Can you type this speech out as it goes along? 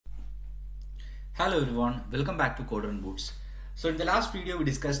Hello everyone, welcome back to Coder and Boots. So in the last video we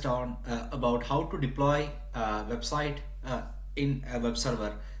discussed on about how to deploy a website in a web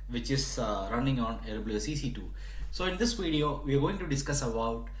server which is running on AWS EC2. So in this video we are going to discuss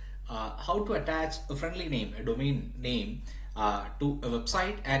about how to attach a friendly name, a domain name to a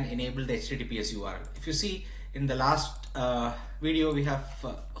website and enable the HTTPS URL. If you see in the last video we have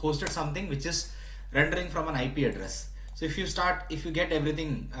hosted something which is rendering from an IP address. So if you get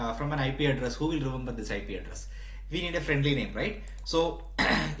everything from an IP address, who will remember this IP address? We need a friendly name, right? So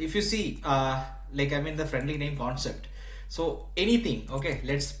if you see, the friendly name concept. So anything, okay,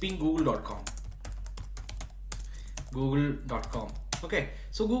 let's ping google.com. Google.com. Okay,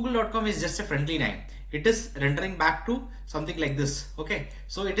 so google.com is just a friendly name. It is rendering back to something like this. Okay,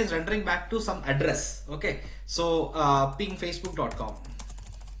 so it is rendering back to some address. Okay, so ping facebook.com.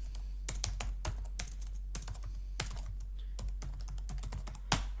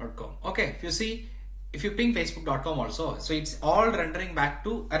 Okay, if you ping facebook.com also, so it's all rendering back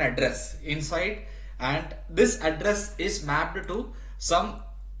to an address inside, and this address is mapped to some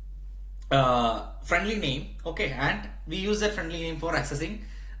friendly name. Okay, and we use that friendly name for accessing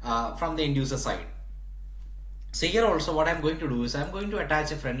from the end user side. So here also what I'm going to do is I'm going to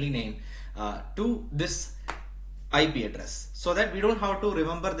attach a friendly name to this IP address so that we don't have to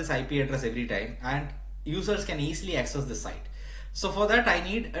remember this IP address every time and users can easily access the site. So for that I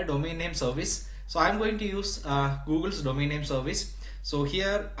need a domain name service. So I'm going to use Google's domain name service. So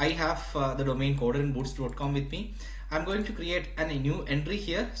here I have the domain codeandboots.com with me. I'm going to create a new entry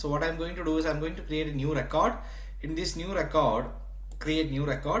here. So what I'm going to do is I'm going to create a new record. In this new record, create new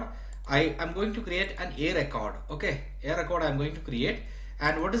record, I am going to create an A record. Okay, A record I'm going to create.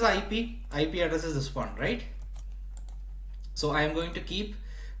 And what is the IP? IP address is this one, right? So I am going to keep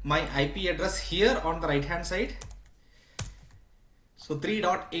my IP address here on the right hand side. So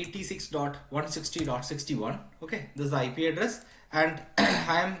 3.86.160.61. Okay, this is the IP address, and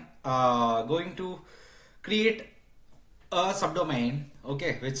I am going to create a subdomain.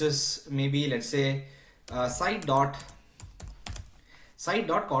 Okay, which is maybe let's say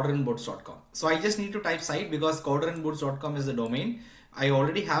site.coderandboots.com. So I just need to type site because coderandboots.com is the domain. I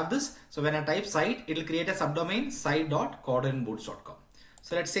already have this. So when I type site, it will create a subdomain site.coderandboots.com.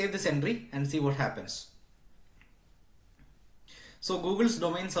 So let's save this entry and see what happens. So Google's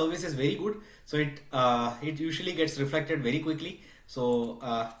domain service is very good. So it usually gets reflected very quickly. So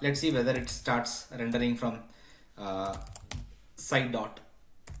let's see whether it starts rendering from site.domain.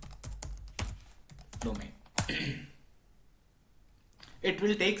 It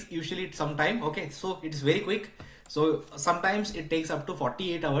will take usually some time. Okay, so it's very quick. So sometimes it takes up to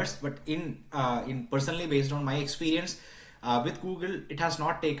 48 hours, but in personally based on my experience with Google, it has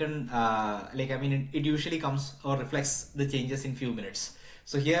not taken it usually comes or reflects the changes in few minutes.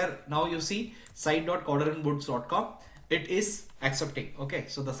 So here now you see site.coderandboots.com, it is accepting. Okay,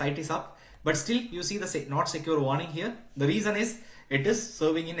 so the site is up, but still you see the not secure warning here. The reason is it is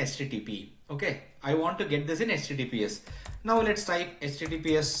serving in HTTP. Okay, I want to get this in HTTPS. Now let's type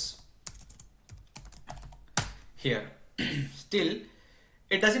HTTPS here. Still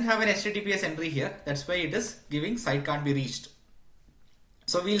it doesn't have an HTTPS entry here. That's why it is giving site can't be reached.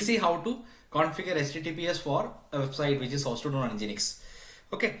 So we'll see how to configure HTTPS for a website which is hosted on Nginx.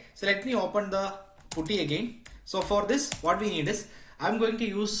 Okay, so let me open the putty again. So for this, what we need is I'm going to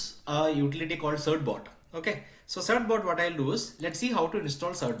use a utility called certbot. Okay, so certbot, what I'll do is let's see how to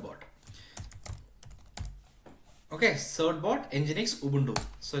install certbot. Okay, certbot Nginx Ubuntu.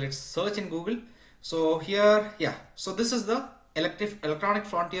 So let's search in Google. So here, yeah, so this is the Electronic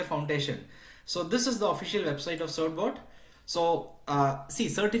Frontier Foundation. So this is the official website of certbot. So see,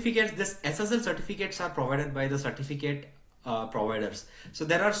 certificates, this SSL certificates are provided by the certificate providers. So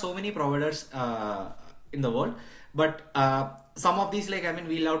there are so many providers in the world, but some of these, we'll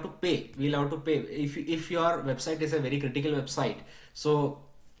have to pay. If your website is a very critical website, so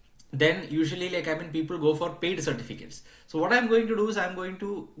then usually people go for paid certificates. So what I'm going to do is I'm going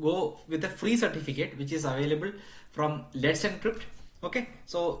to go with a free certificate which is available from Let's Encrypt. Okay,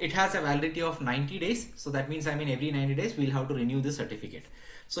 so it has a validity of 90 days. So that means every 90 days we'll have to renew this certificate.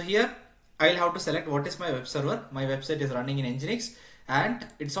 So here I'll have to select what is my web server. My website is running in Nginx and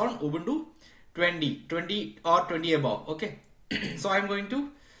it's on Ubuntu 20 or 20 above. Okay, so I'm going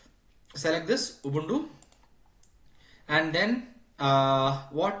to select this Ubuntu, and then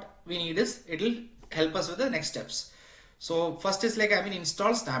what we need is it'll help us with the next steps. So first is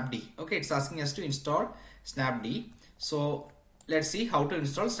install snapd. Okay, it's asking us to install snapd. So let's see how to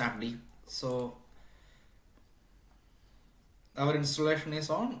install snapd. So our installation is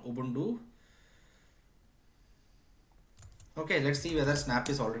on Ubuntu Okay, let's see whether snap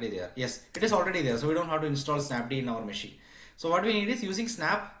is already there. Yes, it is already there, so we don't have to install snapd in our machine. So what we need is, using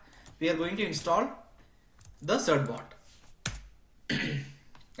snap, we are going to install the certbot.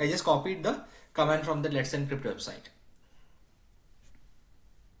 I just copied the command from the Let's Encrypt website.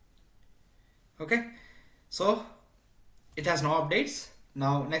 Okay, so it has no updates.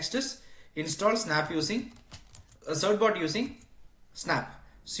 Now next is install snap using certbot using snap,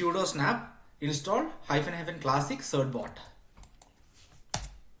 sudo snap install -- classic certbot.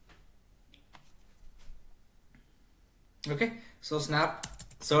 Okay, so snap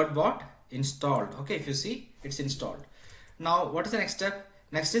certbot installed. Okay, if you see, it's installed. Now what is the next step?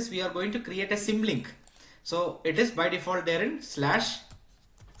 Next is, we are going to create a symlink. So it is by default there in /snap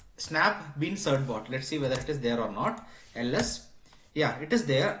bin certbot. Let's see whether it is there or not. ls, yeah, it is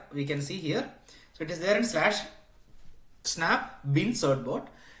there. We can see here. So it is there in /snap bin certbot.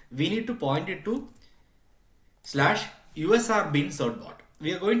 We need to point it to /usr bin certbot.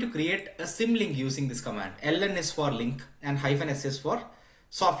 We are going to create a symlink using this command. ln is for link and -s is for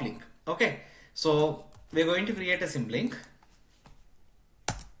soft link. Okay, so we are going to create a symlink.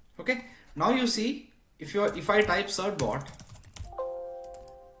 Okay, now you see, if I type certbot,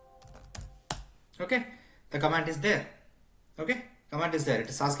 okay, the command is there. Okay, command is there. It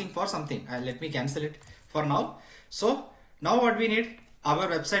is asking for something. Let me cancel it for now. So now what we need, our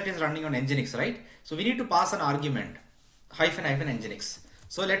website is running on Nginx, right? So we need to pass an argument --Nginx.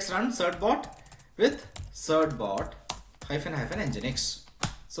 So let's run certbot with certbot --Nginx.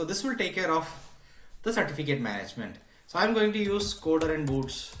 So this will take care of the certificate management. So I'm going to use coder and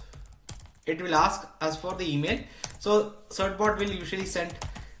boots. It will ask us for the email. So certbot will usually send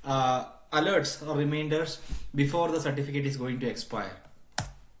alerts or reminders before the certificate is going to expire.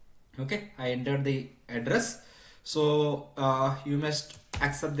 Okay, I entered the address. So you must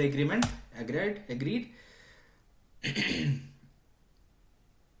accept the agreement. Agreed.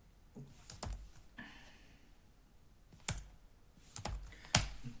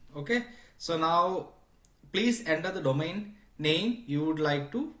 Okay, so now please enter the domain name you would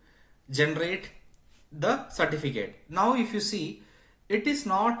like to generate the certificate. Now if you see, it is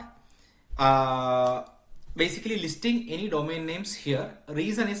not basically listing any domain names here.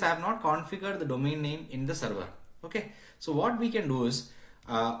 Reason is, I have not configured the domain name in the server. Okay, so what we can do is,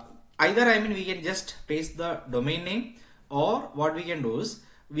 either we can just paste the domain name, or what we can do is,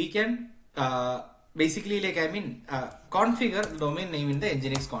 we can basically configure the domain name in the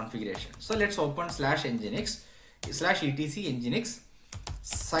Nginx configuration. So let's open /Nginx /etc Nginx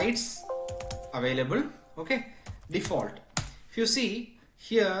sites available. Okay, default. If you see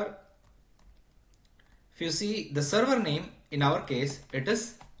here, if you see the server name, in our case it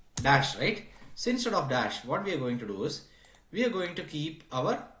is dash, right? So instead of dash, what we are going to do is, we are going to keep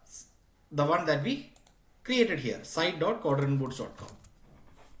the one that we created here, site.coderandboots.com.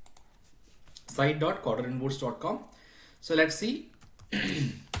 site.coderandboots.com. So let's see.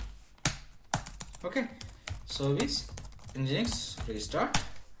 Okay, service Nginx restart.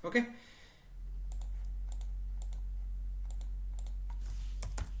 Okay,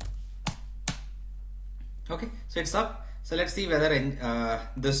 okay, so it's up. So let's see whether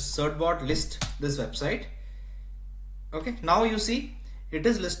this certbot lists this website. Okay, now you see it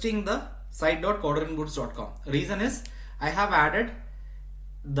is listing the site.coderandboots.com. Reason is, I have added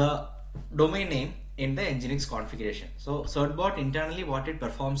the domain name in the Nginx configuration. So certbot internally, what it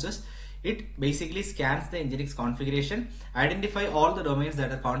performs is, it basically scans the Nginx configuration, identify all the domains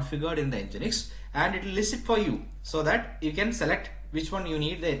that are configured in the Nginx, and it will list it for you, so that you can select which one you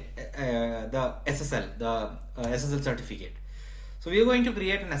need the SSL, the SSL certificate. So we are going to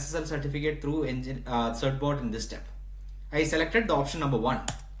create an SSL certificate through certbot in this step. I selected the option number 1.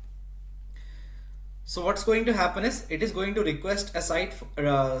 So what's going to happen is, it is going to request a site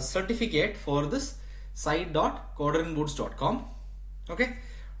certificate for this site.coderandboots.com. Okay,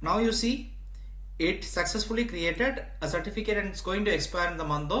 now you see it successfully created a certificate, and it's going to expire in the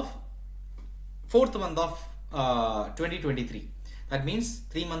fourth month of 2023. That means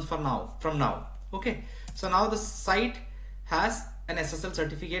 3 months from now. Okay, so now the site has an SSL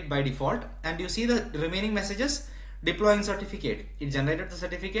certificate by default, and you see the remaining messages. Deploying certificate, it generated the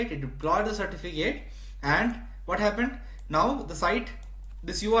certificate, it deployed the certificate, and what happened? Now the site,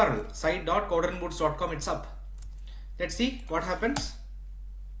 this URL site.coderandboots.com, it's up. Let's see what happens.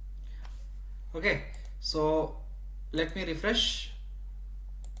 Okay, so let me refresh.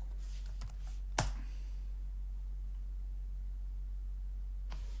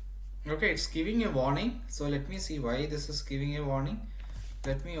 Okay, it's giving a warning. So let me see why this is giving a warning.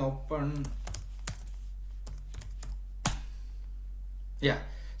 Let me open. Yeah,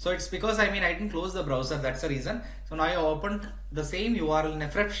 So it's because I didn't close the browser, that's the reason. So now I opened the same URL in a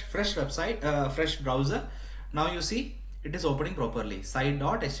fresh website, fresh browser. Now you see it is opening properly,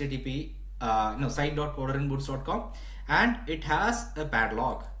 site.http site.codeandboots.com, and it has a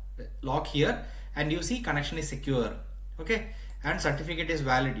padlock lock here, and you see connection is secure. Okay, and certificate is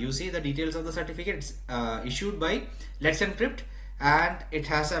valid. You see the details of the certificate. It's issued by Let's Encrypt, and it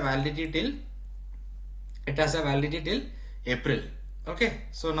has a validity till April. Okay,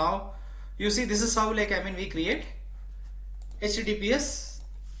 so now you see this is how we create HTTPS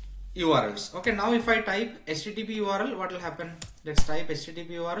URLs. Okay, now if I type HTTP URL, what will happen? Let's type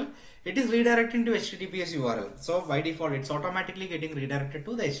HTTP URL. It is redirecting to HTTPS URL. So by default, it's automatically getting redirected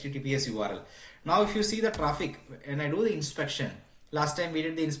to the HTTPS URL. Now if you see the traffic, and I do the inspection, last time we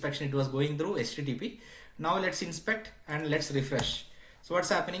did the inspection, it was going through HTTP. Now let's inspect and let's refresh. So what's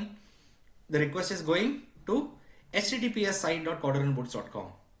happening? The request is going to HTTPS site.codeandboots.com.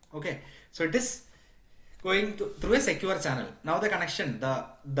 Okay, so it is going through a secure channel. Now the connection, the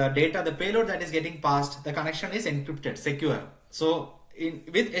data, the payload that is getting passed, the connection is encrypted, secure. So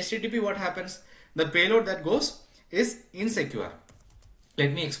with HTTP, what happens? The payload that goes is insecure.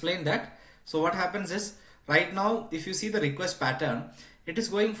 Let me explain that. So what happens is, right now, if you see the request pattern, it is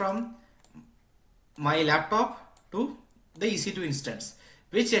going from my laptop to the EC2 instance.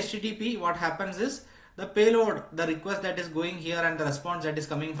 Which HTTP, what happens is, the payload, the request that is going here and the response that is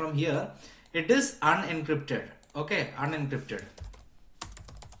coming from here, it is unencrypted. Okay, unencrypted.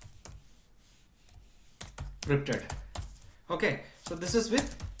 Encrypted. Okay, so this is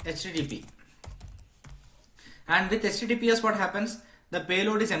with HTTP. And with HTTPS, what happens? The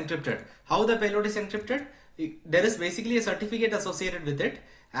payload is encrypted. How the payload is encrypted? There is basically a certificate associated with it,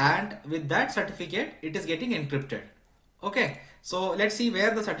 and with that certificate, it is getting encrypted. Okay, so let's see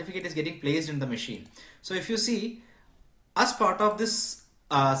where the certificate is getting placed in the machine. So if you see, as part of this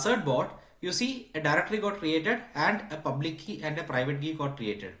certbot, you see a directory got created and a public key and a private key got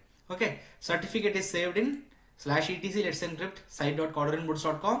created. Okay, certificate is saved in /etc let's encrypt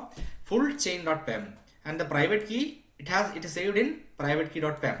site.codeandboots.com full chain.pem, and the private key it is saved in private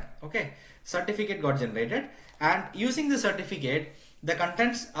key.pem. Okay, certificate got generated, and using the certificate, the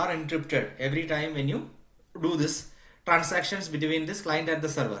contents are encrypted every time when you do this transactions between this client and the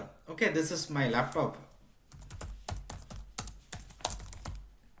server. Okay, this is my laptop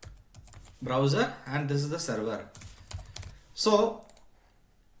browser, and this is the server. So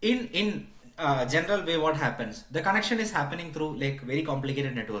in general way, what happens? The connection is happening through very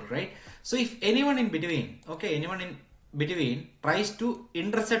complicated network, right? So if anyone in between, tries to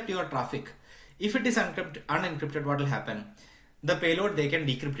intercept your traffic, if it is unencrypted, what will happen? The payload, they can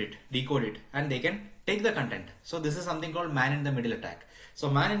decrypt it, decode it, and they can take the content. So this is something called man-in-the-middle attack.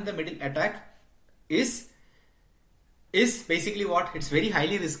 So man-in-the-middle attack is basically what? It's very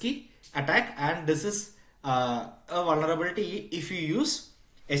highly risky attack, and this is a vulnerability if you use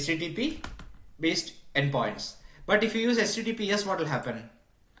HTTP based endpoints. But if you use HTTPS, what will happen?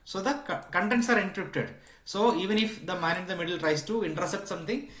 So the contents are encrypted. So even if the man in the middle tries to intercept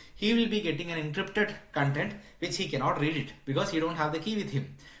something, he will be getting an encrypted content which he cannot read it because he don't have the key with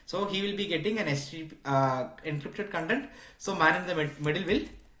him. So he will be getting an encrypted content. So man in the middle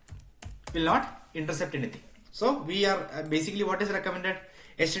will not intercept anything. So we are basically, what is recommended?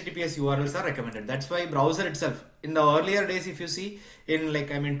 HTTPS URLs are recommended. That's why browser itself, in the earlier days, if you see in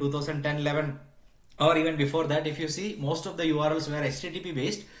 2010, 11, or even before that, if you see, most of the URLs were HTTP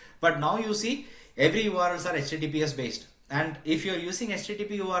based, but now you see every URLs are HTTPS based. And if you're using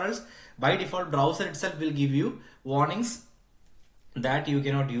HTTP URLs, by default browser itself will give you warnings that you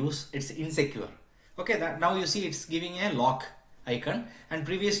cannot use, it's insecure. Okay, that now you see it's giving a lock icon, and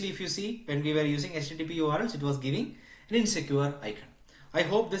previously if you see when we were using HTTP URLs, it was giving an insecure icon. I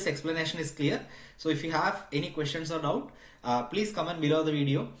hope this explanation is clear. So if you have any questions or doubt, please comment below the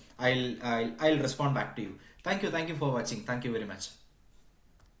video. I'll respond back to you. Thank you for watching. Thank you very much.